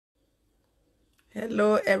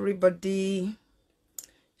Hello everybody.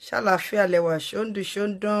 Shalafia lewa shondu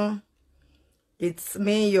shondon. It's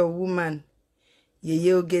me, your woman.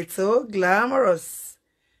 Yeye Ogeto, glamorous.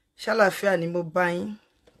 Shalafia ni mo báyìí.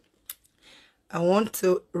 I want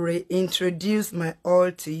to reintroduce my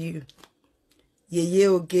all to you. Yeye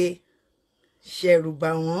Oge,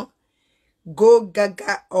 Sheruba won. Go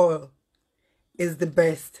Gaga oil is the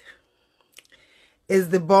best. Is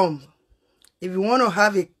the bomb. If you want to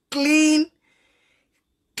have a clear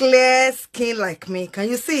skin like me, can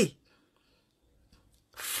you see?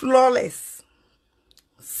 Flawless,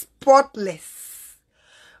 spotless,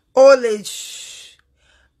 old age,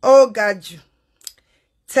 oh God,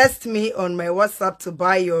 test me on my WhatsApp to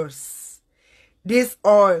buy yours. This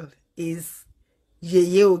oil is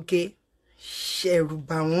Yeye Oge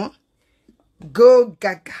Sheruba won. Go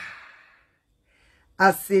Gaga,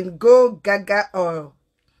 as in Go Gaga oil.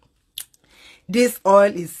 This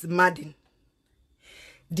oil is maddening.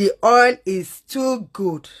 The oil is too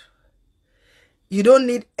good. You don't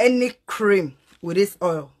need any cream with this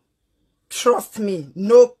oil. Trust me,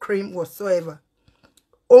 no cream whatsoever.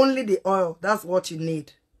 Only the oil. That's what you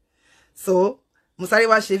need. So, Musari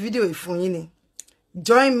wa she video ifun yin ni.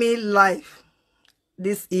 Join me live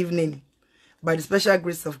this evening by the special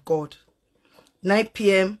grace of God. 9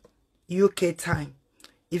 p.m. UK time.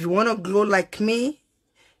 If you want to glow like me,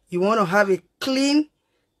 you want to have a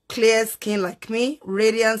clear skin like me,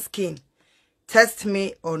 radiant skin, text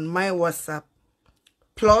me on my WhatsApp.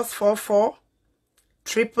 +44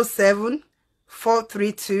 777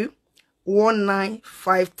 432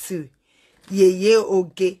 1952. Yeye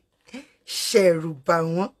Oge Sheruba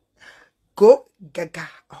won. Go Gaga.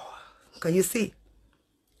 Oh, can you see?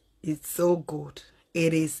 It's so good.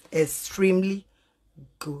 It is extremely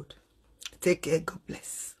good. Take care. God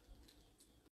bless.